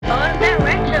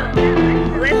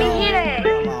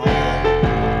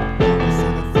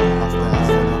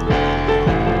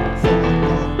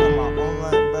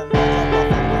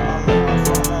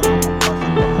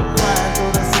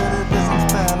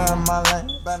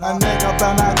A nigga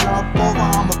better not jump over,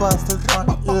 I'ma bust his gun.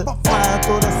 Yeah, flying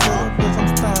through the city, bitch, I'm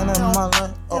standing in my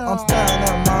lane. Oh, I'm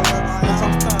standing in my lane, bitch,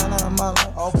 I'm standing in my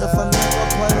lane. If a nigga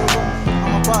play with me,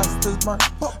 I'ma bust his brain.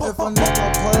 If a nigga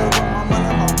play with my money,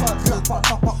 I'ma bust his brain.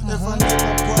 If a nigga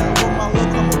play with my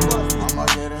look, I'ma bust his brain. I'ma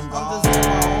get involved. I'm just in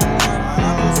my own lane,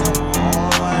 I'm just in my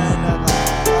own lane, nigga.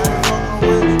 I ain't fucking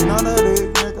with none of these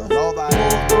niggas. Nobody.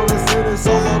 Move through the city,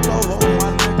 solo,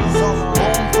 my niggas.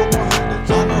 Home to 100,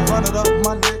 tryna run it up,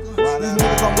 my nigga. These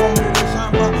niggas don't want me to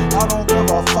shine, but I don't give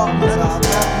a fuck, nigga.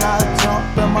 Left not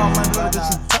jump in my lane, let that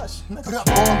you touch, nigga.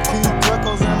 Gon' keep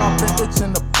Dracos and I've been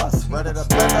itching the bus. Ready to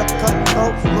Been a cut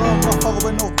throat, little motherfucker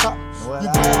with no top. You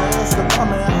better ask the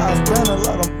bomb and I spin and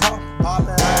let them pop.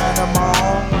 Lying in my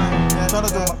own lane, tryna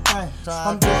do my thing.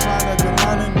 I'm just tryna get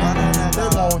money, they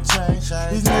won't change.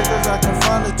 These niggas acting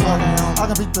funny, I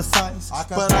can beat the Saints,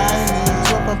 but I ain't even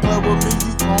trippin'. Play with me,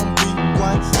 you gon' be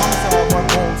blank. I'm inside one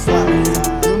boom slap.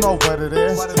 You know what it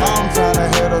is. I'm tryna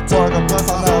hit a target, plus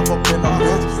I never been a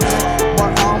bitch. Where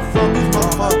I'm from, these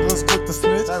motherfuckers quick to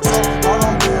snitch. So I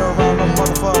don't be around a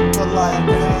motherfucker like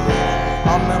that.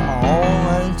 I'm in my own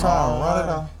lane, tryna run it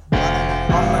up.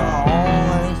 I'm in my own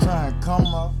lane, tryna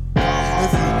come up.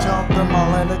 If you jump in my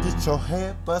lane, they get your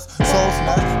head bust. Soul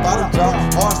snatch, body drop,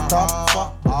 heart stop,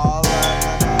 fuck all that.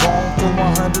 Going through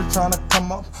 100, tryna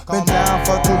come up. Been down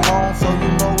for too long, so you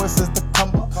know it's just to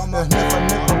come up. If a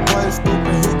nigga play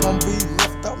stupid, he gon' be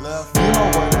lift up. You know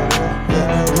what it is,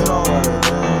 yeah, you know what it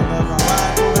is.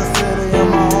 Flying through the city in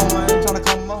my own lane, tryna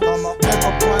come up. Nigga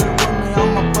play with me,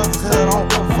 I'ma bust his head on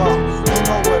the fuck. You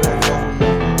know what it is with me.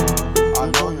 I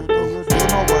know you do. You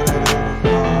know what it is with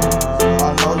me. I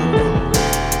know you do.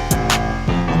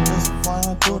 I'm just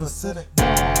flying through the city,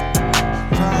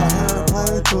 trying to hear it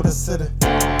play through the city.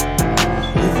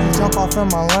 If you jump off in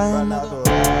my lane, nigga,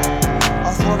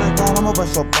 I swear to God, I'ma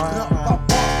bust your brain.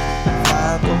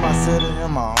 Flying through my city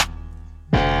in my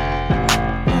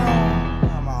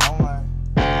own lane.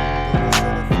 Through the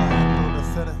city, flying through the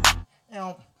city.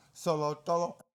 Solo, dolo.